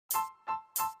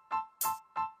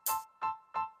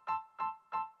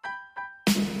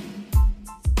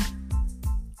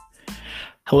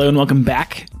Hello and welcome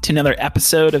back to another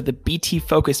episode of the BT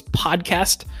Focus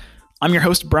podcast. I'm your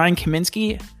host, Brian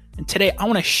Kaminsky, and today I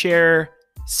want to share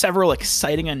several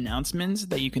exciting announcements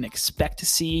that you can expect to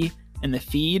see in the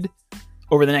feed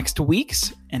over the next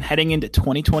weeks and heading into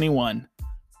 2021.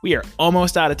 We are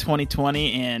almost out of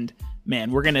 2020, and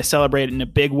man, we're going to celebrate it in a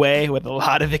big way with a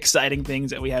lot of exciting things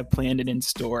that we have planned and in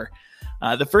store.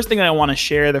 The first thing that I want to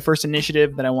share, the first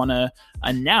initiative that I want to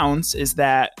announce is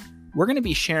that we're going to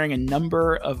be sharing a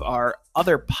number of our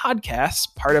other podcasts,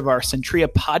 part of our Centria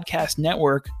podcast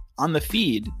network, on the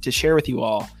feed to share with you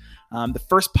all. The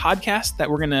first podcast that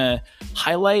we're going to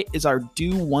highlight is our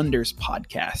Do Wonders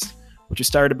podcast, which is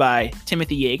started by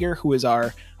Timothy Yeager, who is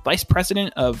our Vice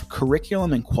President of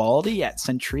Curriculum and Quality at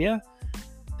Centria.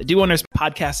 The Do Wonders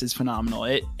podcast is phenomenal.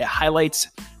 It highlights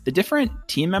the different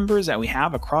team members that we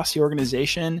have across the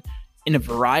organization in a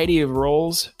variety of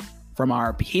roles, from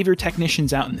our behavior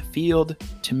technicians out in the field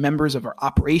to members of our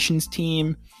operations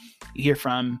team. You hear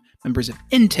from members of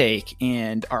intake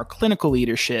and our clinical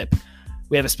leadership.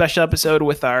 We have a special episode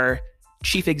with our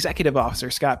Chief Executive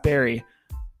Officer, Scott Berry.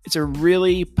 It's a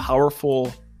really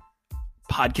powerful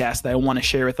podcast that I want to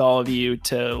share with all of you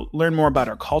to learn more about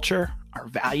our culture, our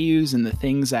values, and the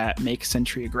things that make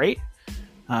Centria great.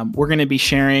 We're going to be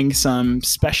sharing some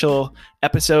special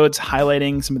episodes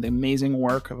highlighting some of the amazing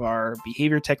work of our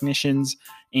behavior technicians,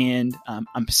 and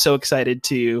I'm so excited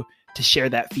to share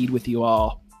that feed with you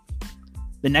all.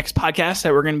 The next podcast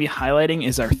that we're going to be highlighting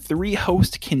is our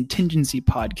 3-host contingency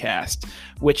podcast,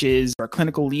 which is our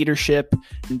clinical leadership.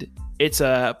 And it's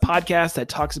a podcast that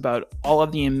talks about all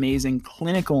of the amazing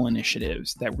clinical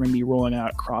initiatives that we're going to be rolling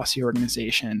out across the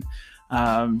organization.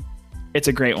 It's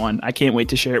a great one. I can't wait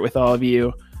to share it with all of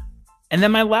you. And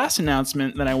then my last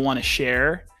announcement that I want to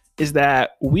share is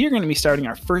that we are going to be starting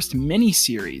our first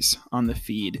mini-series on the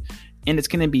feed, and it's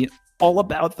going to be all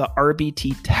about the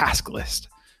RBT task list.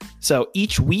 So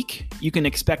each week, you can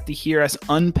expect to hear us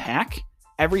unpack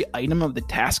every item of the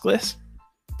task list,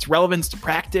 its relevance to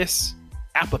practice,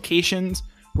 applications.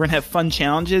 We're going to have fun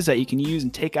challenges that you can use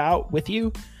and take out with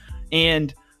you.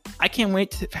 And I can't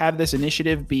wait to have this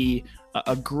initiative be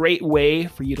a great way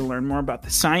for you to learn more about the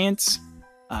science,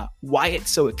 why it's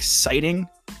so exciting,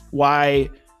 why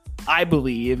I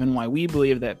believe and why we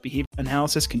believe that behavior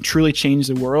analysis can truly change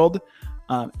the world,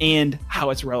 and how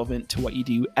it's relevant to what you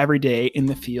do every day in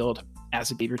the field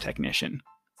as a behavior technician.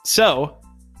 So,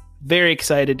 very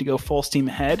excited to go full steam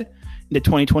ahead into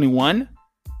 2021.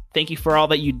 Thank you for all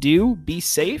that you do. Be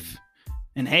safe.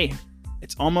 And hey,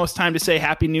 it's almost time to say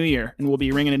Happy New Year, and we'll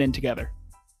be ringing it in together.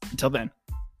 Until then.